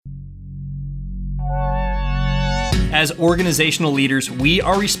As organizational leaders, we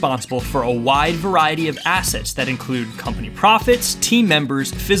are responsible for a wide variety of assets that include company profits, team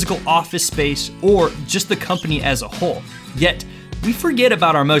members, physical office space, or just the company as a whole. Yet, we forget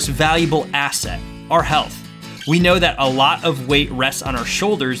about our most valuable asset, our health. We know that a lot of weight rests on our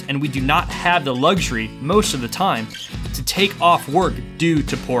shoulders, and we do not have the luxury, most of the time, to take off work due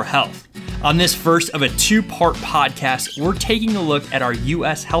to poor health. On this first of a two-part podcast, we're taking a look at our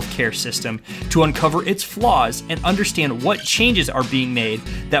U.S. healthcare system to uncover its flaws and understand what changes are being made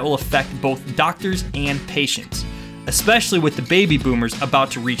that will affect both doctors and patients, especially with the baby boomers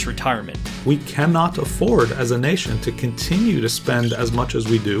about to reach retirement. We cannot afford as a nation to continue to spend as much as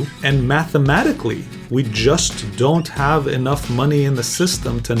we do, and mathematically, we just don't have enough money in the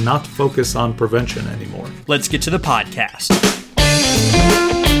system to not focus on prevention anymore. Let's get to the podcast.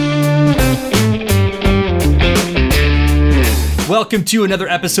 Welcome to another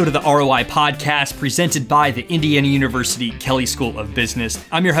episode of the ROI Podcast presented by the Indiana University Kelley School of Business.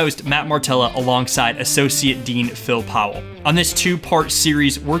 I'm your host, Matt Martella, alongside Associate Dean Phil Powell. On this two-part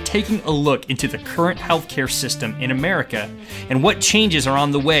series, we're taking a look into the current healthcare system in America and what changes are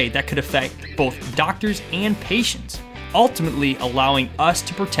on the way that could affect both doctors and patients, ultimately allowing us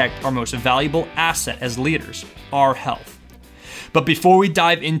to protect our most valuable asset as leaders, our health. But before we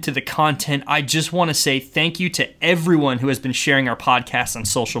dive into the content, I just want to say thank you to everyone who has been sharing our podcast on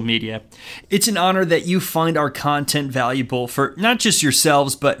social media. It's an honor that you find our content valuable for not just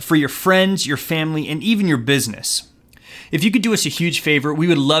yourselves, but for your friends, your family, and even your business. If you could do us a huge favor, we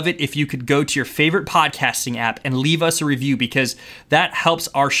would love it if you could go to your favorite podcasting app and leave us a review because that helps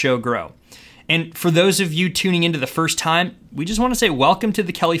our show grow. And for those of you tuning into the first time, we just want to say welcome to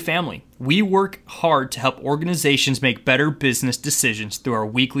the Kelley family. We work hard to help organizations make better business decisions through our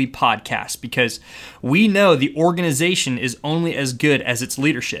weekly podcast because we know the organization is only as good as its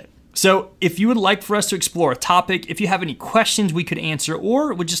leadership. So if you would like for us to explore a topic, if you have any questions we could answer,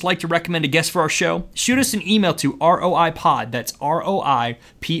 or would just like to recommend a guest for our show, shoot us an email to roipod, that's roipod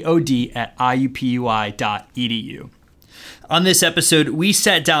 @iupui.edu. On this episode, we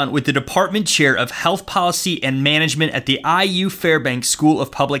sat down with the Department Chair of Health Policy and Management at the IU Fairbanks School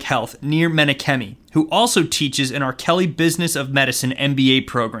of Public Health, Nir Menachemi, who also teaches in our Kelley Business of Medicine MBA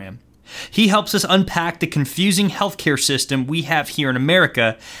program. He helps us unpack the confusing healthcare system we have here in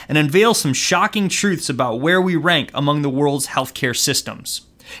America and unveil some shocking truths about where we rank among the world's healthcare systems.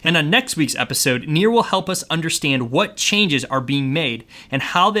 And on next week's episode, Nir will help us understand what changes are being made and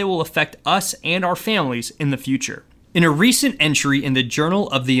how they will affect us and our families in the future. In a recent entry in the Journal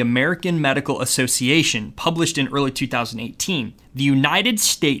of the American Medical Association, published in early 2018, the United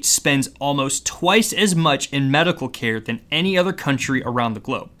States spends almost twice as much in medical care than any other country around the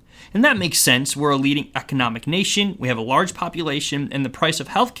globe. And that makes sense. We're a leading economic nation, we have a large population, and the price of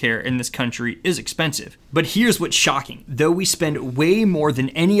healthcare in this country is expensive. But here's what's shocking. Though we spend way more than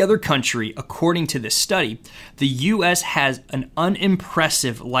any other country, according to this study, the U.S. has an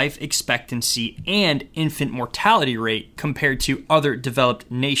unimpressive life expectancy and infant mortality rate compared to other developed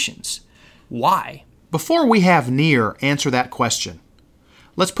nations. Why? Before we have Nir answer that question,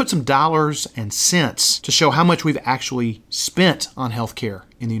 let's put some dollars and cents to show how much we've actually spent on healthcare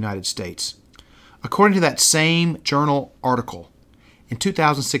in the United States. According to that same journal article, in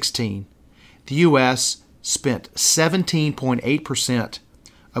 2016, the U.S. spent 17.8%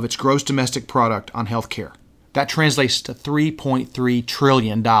 of its gross domestic product on healthcare. That translates to $3.3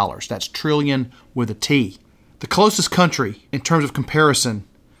 trillion. That's trillion with a T. The closest country, in terms of comparison,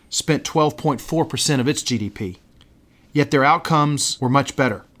 spent 12.4% of its GDP. Yet their outcomes were much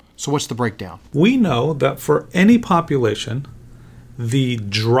better. So what's the breakdown? We know that for any population, the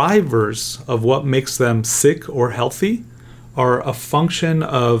drivers of what makes them sick or healthy are a function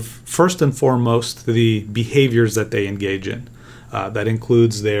of, first and foremost, the behaviors that they engage in. That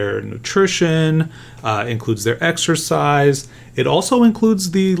includes their nutrition, includes their exercise. It also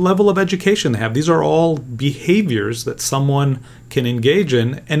includes the level of education they have. These are all behaviors that someone can engage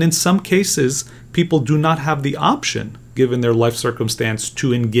in, and in some cases, people do not have the option, given their life circumstance,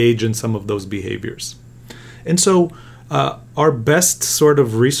 to engage in some of those behaviors. And so our best sort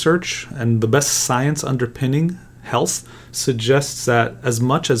of research and the best science underpinning health suggests that as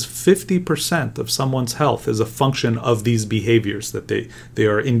much as 50% of someone's health is a function of these behaviors that they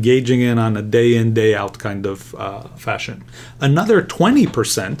are engaging in on a day in, day out kind of fashion. Another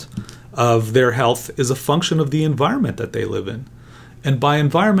 20% of their health is a function of the environment that they live in. And by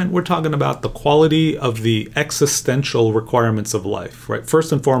environment, we're talking about the quality of the existential requirements of life, right?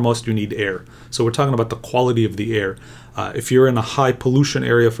 First and foremost, you need air. So we're talking about the quality of the air. If you're in a high pollution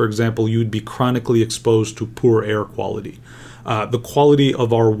area, for example, you'd be chronically exposed to poor air quality. The quality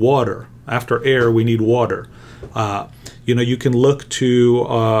of our water, After air, we need water. You can look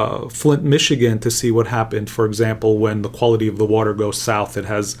to Flint, Michigan to see what happened, for example, when the quality of the water goes south. It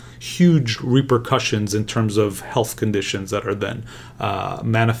has huge repercussions in terms of health conditions that are then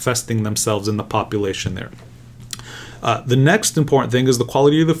manifesting themselves in the population there. The next important thing is the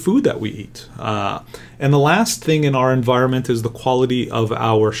quality of the food that we eat. And the last thing in our environment is the quality of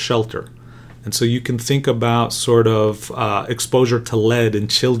our shelter. And so you can think about sort of exposure to lead in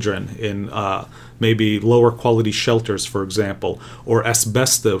children in maybe lower quality shelters, for example, or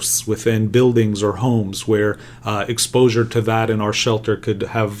asbestos within buildings or homes where exposure to that in our shelter could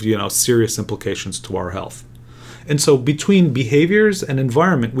have, serious implications to our health. And so between behaviors and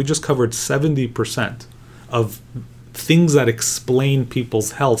environment, we just covered 70% of things that explain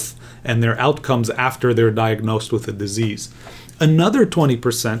people's health and their outcomes after they're diagnosed with a disease. Another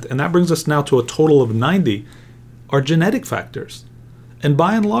 20%, and that brings us now to a total of 90, are genetic factors. And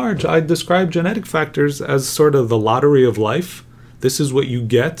by and large, I describe genetic factors as sort of the lottery of life. This is what you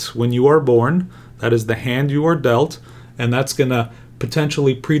get when you are born. That is the hand you are dealt, and that's going to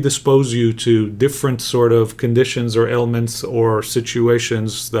potentially predispose you to different sort of conditions or ailments or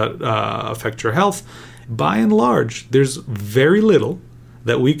situations that affect your health. By and large, there's very little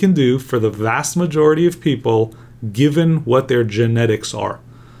that we can do for the vast majority of people given what their genetics are.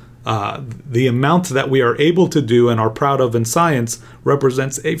 The amount that we are able to do and are proud of in science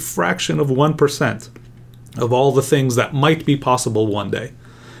represents a fraction of 1% of all the things that might be possible one day.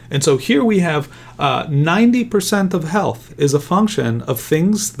 And so here we have 90% of health is a function of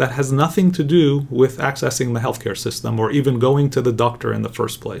things that has nothing to do with accessing the healthcare system or even going to the doctor in the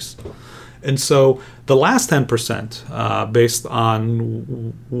first place. And so the last 10%, based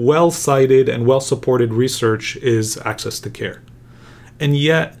on well-cited and well-supported research, is access to care. And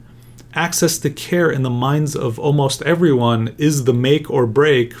yet, access to care in the minds of almost everyone is the make or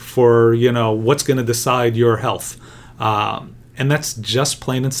break for, what's going to decide your health. And that's just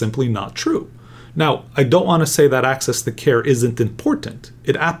plain and simply not true. Now, I don't want to say that access to care isn't important.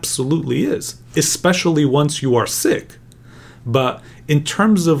 It absolutely is, especially once you are sick. But in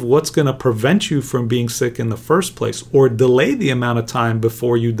terms of what's going to prevent you from being sick in the first place or delay the amount of time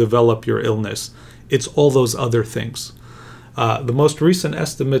before you develop your illness, it's all those other things. The most recent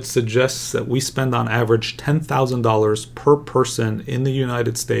estimate suggests that we spend on average $10,000 per person in the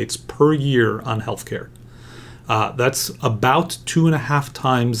United States per year on healthcare. That's about 2.5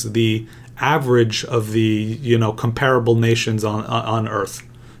 times the average of the comparable nations on Earth.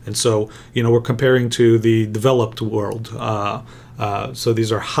 And so, we're comparing to the developed world. So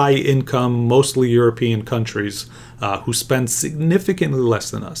these are high-income, mostly European countries who spend significantly less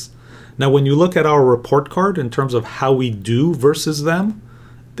than us. Now, when you look at our report card in terms of how we do versus them,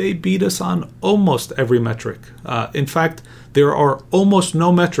 they beat us on almost every metric. In fact, there are almost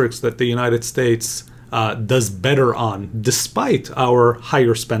no metrics that the United States does better on, despite our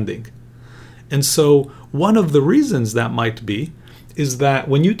higher spending. And so one of the reasons that might be is that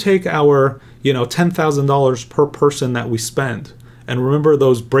when you take our, $10,000 per person that we spend, and remember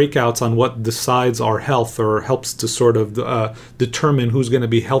those breakouts on what decides our health or helps to sort of determine who's going to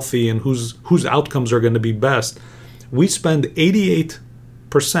be healthy and whose outcomes are going to be best, we spend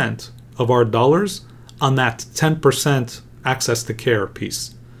 88% of our dollars on that 10% access to care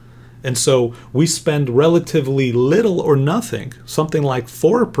piece. And so we spend relatively little or nothing, something like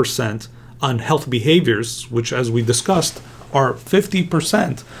 4% on health behaviors, which, as we discussed, are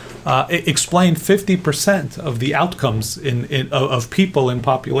 50%, explain 50% of the outcomes of people in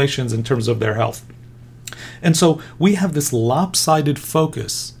populations in terms of their health. And so we have this lopsided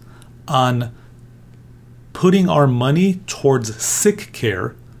focus on putting our money towards sick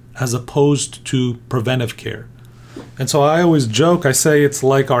care as opposed to preventive care. And so I always joke, I say it's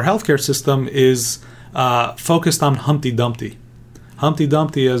like our healthcare system is focused on Humpty Dumpty. Humpty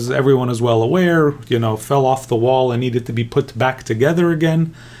Dumpty, as everyone is well aware, fell off the wall and needed to be put back together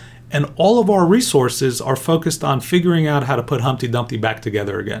again. And all of our resources are focused on figuring out how to put Humpty Dumpty back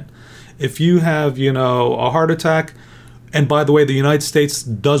together again. If you have, a heart attack, and by the way, the United States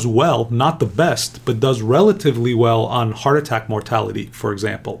does well, not the best, but does relatively well on heart attack mortality, for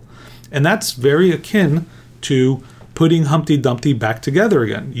example. And that's very akin to putting Humpty Dumpty back together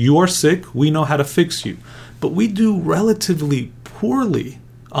again. You are sick, we know how to fix you. But we do relatively poorly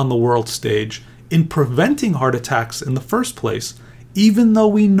on the world stage in preventing heart attacks in the first place, even though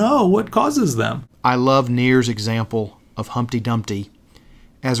we know what causes them. I love Near's example of Humpty Dumpty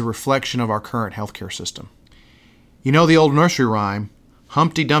as a reflection of our current healthcare system. You know the old nursery rhyme,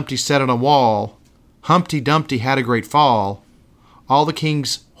 Humpty Dumpty sat on a wall, Humpty Dumpty had a great fall. All the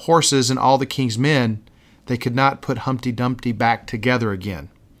king's horses and all the king's men, they could not put Humpty Dumpty back together again.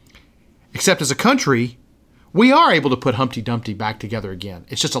 Except as a country, we are able to put Humpty Dumpty back together again.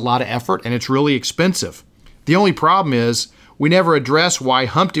 It's just a lot of effort and it's really expensive. The only problem is we never address why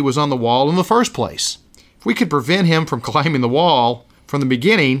Humpty was on the wall in the first place. If we could prevent him from climbing the wall from the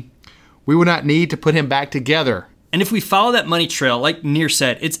beginning, we would not need to put him back together. And if we follow that money trail, like Nir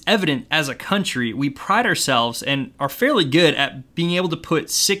said, it's evident as a country we pride ourselves and are fairly good at being able to put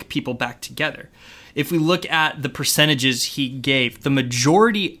sick people back together. If we look at the percentages he gave, the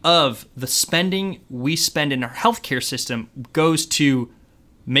majority of the spending we spend in our healthcare system goes to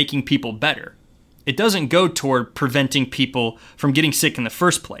making people better. It doesn't go toward preventing people from getting sick in the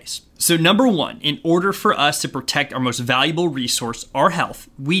first place. So number one, in order for us to protect our most valuable resource, our health,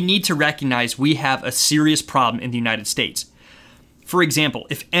 we need to recognize we have a serious problem in the United States. For example,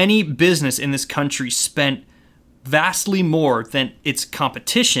 if any business in this country spent vastly more than its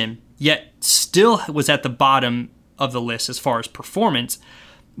competition, yet still was at the bottom of the list as far as performance,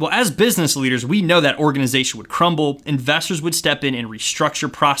 well, as business leaders, we know that organization would crumble, investors would step in and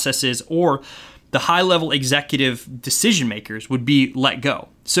restructure processes, or the high-level executive decision makers would be let go.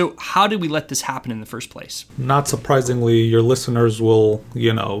 So how did we let this happen in the first place? Not surprisingly, your listeners will,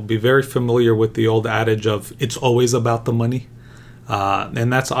 be very familiar with the old adage of it's always about the money.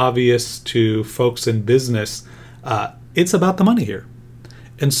 And that's obvious to folks in business. It's about the money here.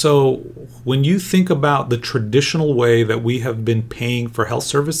 And so when you think about the traditional way that we have been paying for health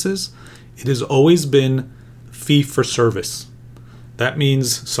services, it has always been fee for service. That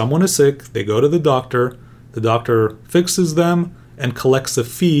means someone is sick, they go to the doctor fixes them and collects a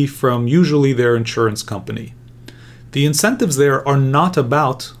fee from usually their insurance company. The incentives there are not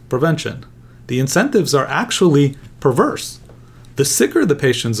about prevention. The incentives are actually perverse. The sicker the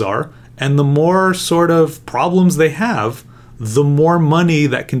patients are and the more sort of problems they have, the more money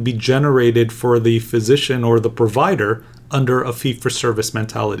that can be generated for the physician or the provider under a fee-for-service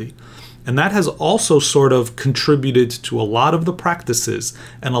mentality. And that has also sort of contributed to a lot of the practices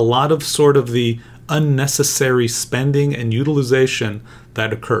and a lot of sort of the unnecessary spending and utilization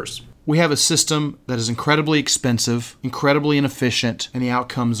that occurs. We have a system that is incredibly expensive, incredibly inefficient, and the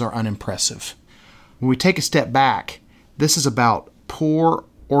outcomes are unimpressive. When we take a step back, this is about poor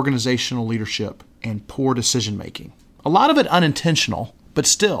organizational leadership and poor decision making. A lot of it unintentional, but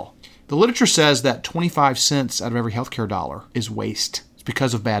still. The literature says that 25 cents out of every healthcare dollar is waste. It's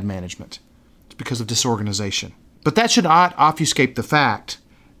because of bad management. It's because of disorganization. But that should not obfuscate the fact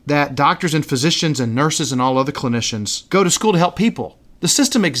that doctors and physicians and nurses and all other clinicians go to school to help people. The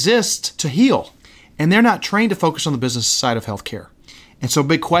system exists to heal, and they're not trained to focus on the business side of healthcare. And so a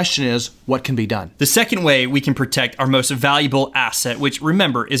big question is, what can be done? The second way we can protect our most valuable asset, which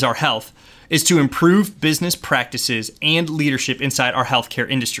remember is our health, is to improve business practices and leadership inside our healthcare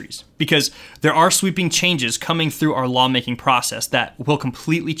industries. Because there are sweeping changes coming through our lawmaking process that will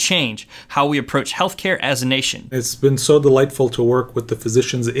completely change how we approach healthcare as a nation. It's been so delightful to work with the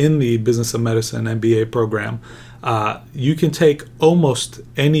physicians in the Business of Medicine MBA program. You can take almost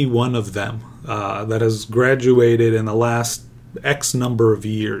any one of them that has graduated in the last X number of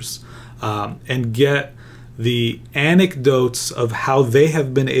years and get the anecdotes of how they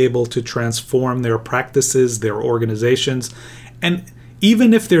have been able to transform their practices, their organizations. And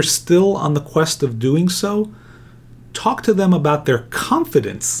even if they're still on the quest of doing so, talk to them about their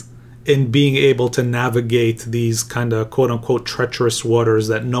confidence in being able to navigate these kind of quote unquote treacherous waters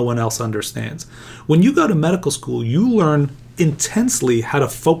that no one else understands. When you go to medical school, you learn intensely how to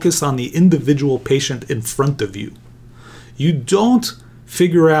focus on the individual patient in front of you. You don't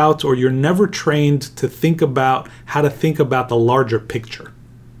figure out, or you're never trained to think about how to think about the larger picture,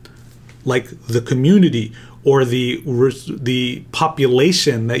 like the community or the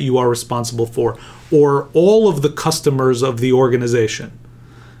population that you are responsible for, or all of the customers of the organization.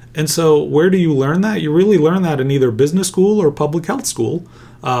 And so where do you learn that? You really learn that in either business school or public health school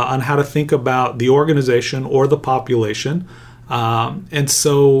on how to think about the organization or the population. And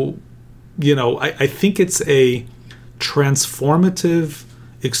so, I think it's a transformative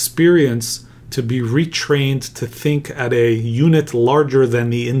experience to be retrained to think at a unit larger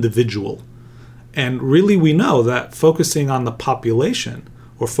than the individual. And really we know that focusing on the population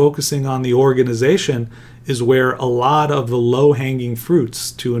or focusing on the organization is where a lot of the low-hanging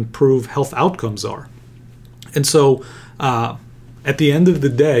fruits to improve health outcomes are. And so at the end of the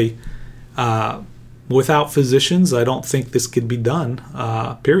day, without physicians, I don't think this could be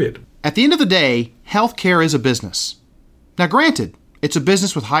done, period. At the end of the day, healthcare is a business. Now, granted, it's a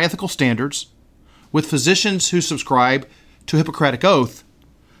business with high ethical standards, with physicians who subscribe to Hippocratic Oath,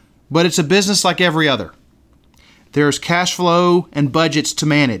 but it's a business like every other. There's cash flow and budgets to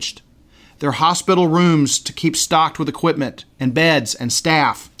manage. There are hospital rooms to keep stocked with equipment and beds and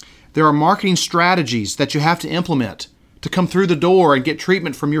staff. There are marketing strategies that you have to implement to come through the door and get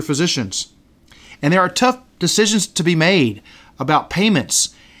treatment from your physicians. And there are tough decisions to be made about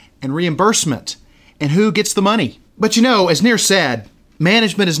payments and reimbursement and who gets the money. But as Nir said,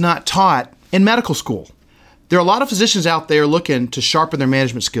 management is not taught in medical school. There are a lot of physicians out there looking to sharpen their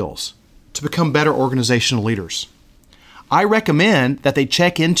management skills, to become better organizational leaders. I recommend that they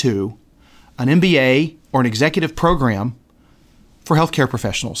check into an MBA or an executive program for healthcare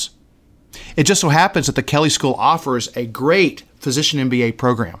professionals. It just so happens that the Kelley School offers a great physician MBA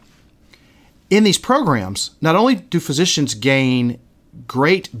program. In these programs, not only do physicians gain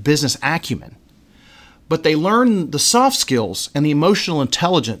great business acumen, but they learn the soft skills and the emotional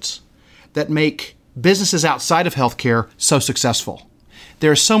intelligence that make businesses outside of healthcare so successful.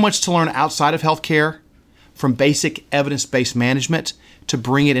 There is so much to learn outside of healthcare, from basic evidence-based management to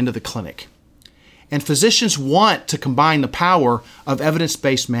bring it into the clinic. And physicians want to combine the power of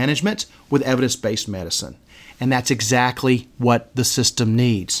evidence-based management with evidence-based medicine. And that's exactly what the system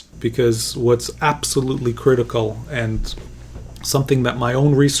needs. Because what's absolutely critical, and something that my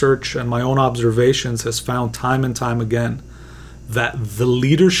own research and my own observations has found time and time again, that the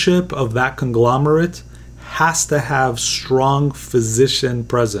leadership of that conglomerate has to have strong physician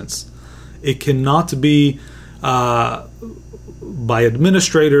presence. It cannot be by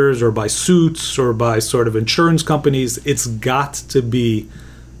administrators or by suits or by sort of insurance companies. It's got to be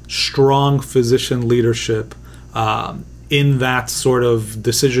strong physician leadership in that sort of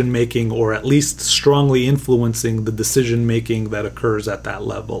decision making, or at least strongly influencing the decision making that occurs at that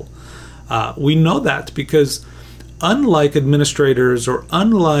level. We know that because unlike administrators or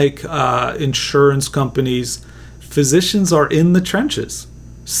unlike insurance companies, physicians are in the trenches,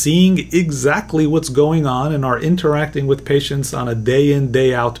 seeing exactly what's going on and are interacting with patients on a day in,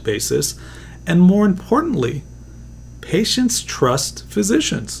 day out basis. And more importantly, patients trust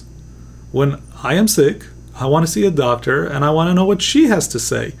physicians. When I am sick, I want to see a doctor and I want to know what she has to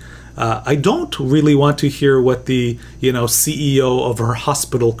say. I don't really want to hear what the CEO of her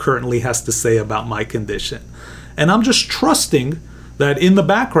hospital currently has to say about my condition. And I'm just trusting that in the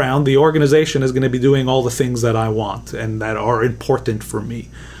background, the organization is going to be doing all the things that I want and that are important for me.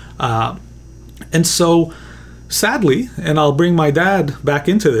 And so, sadly, and I'll bring my dad back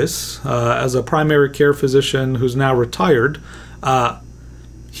into this, as a primary care physician who's now retired,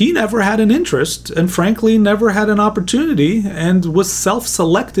 he never had an interest and frankly never had an opportunity and was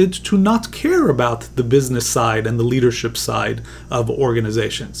self-selected to not care about the business side and the leadership side of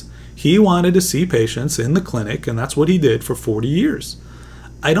organizations. He wanted to see patients in the clinic, and that's what he did for 40 years.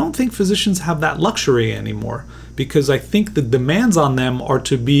 I don't think physicians have that luxury anymore, because I think the demands on them are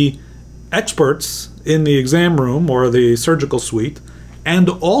to be experts in the exam room or the surgical suite, and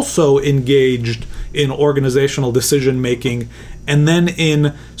also engaged in organizational decision making, and then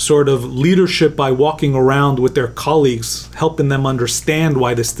in sort of leadership by walking around with their colleagues, helping them understand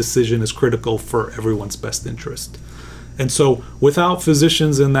why this decision is critical for everyone's best interest. And so without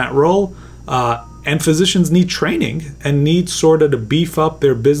physicians in that role, and physicians need training and need sort of to beef up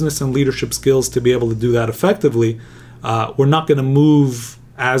their business and leadership skills to be able to do that effectively, we're not going to move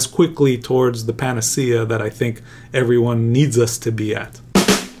as quickly towards the panacea that I think everyone needs us to be at.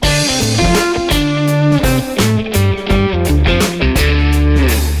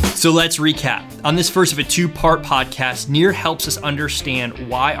 So let's recap. On this first of a two-part podcast, Nir helps us understand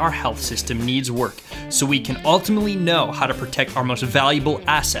why our health system needs work so we can ultimately know how to protect our most valuable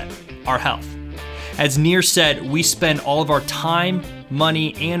asset, our health. As Nir said, we spend all of our time,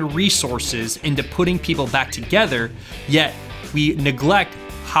 money, and resources into putting people back together, yet we neglect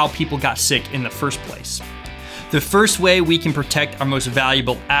how people got sick in the first place. The first way we can protect our most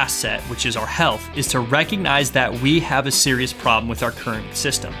valuable asset, which is our health, is to recognize that we have a serious problem with our current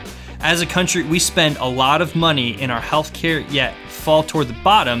system. As a country, we spend a lot of money in our healthcare, yet fall toward the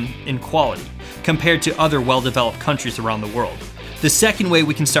bottom in quality compared to other well-developed countries around the world. The second way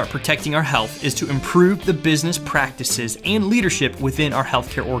we can start protecting our health is to improve the business practices and leadership within our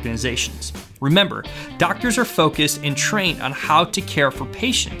healthcare organizations. Remember, doctors are focused and trained on how to care for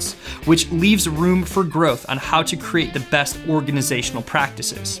patients, which leaves room for growth on how to create the best organizational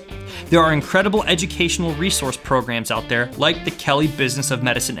practices. There are incredible educational resource programs out there, like the Kelley Business of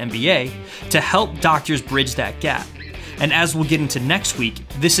Medicine MBA, to help doctors bridge that gap. And as we'll get into next week,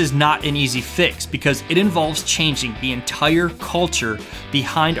 this is not an easy fix because it involves changing the entire culture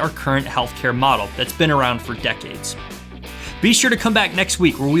behind our current healthcare model that's been around for decades. Be sure to come back next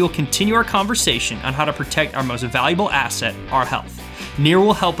week where we will continue our conversation on how to protect our most valuable asset, our health. Nir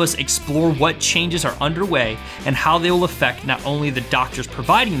will help us explore what changes are underway and how they will affect not only the doctors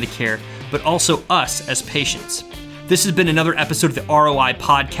providing the care, but also us as patients. This has been another episode of the ROI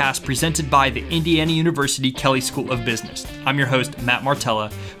Podcast presented by the Indiana University Kelley School of Business. I'm your host, Matt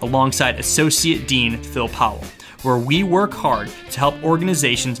Martella, alongside Associate Dean Phil Powell, where we work hard to help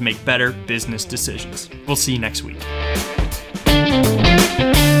organizations make better business decisions. We'll see you next week.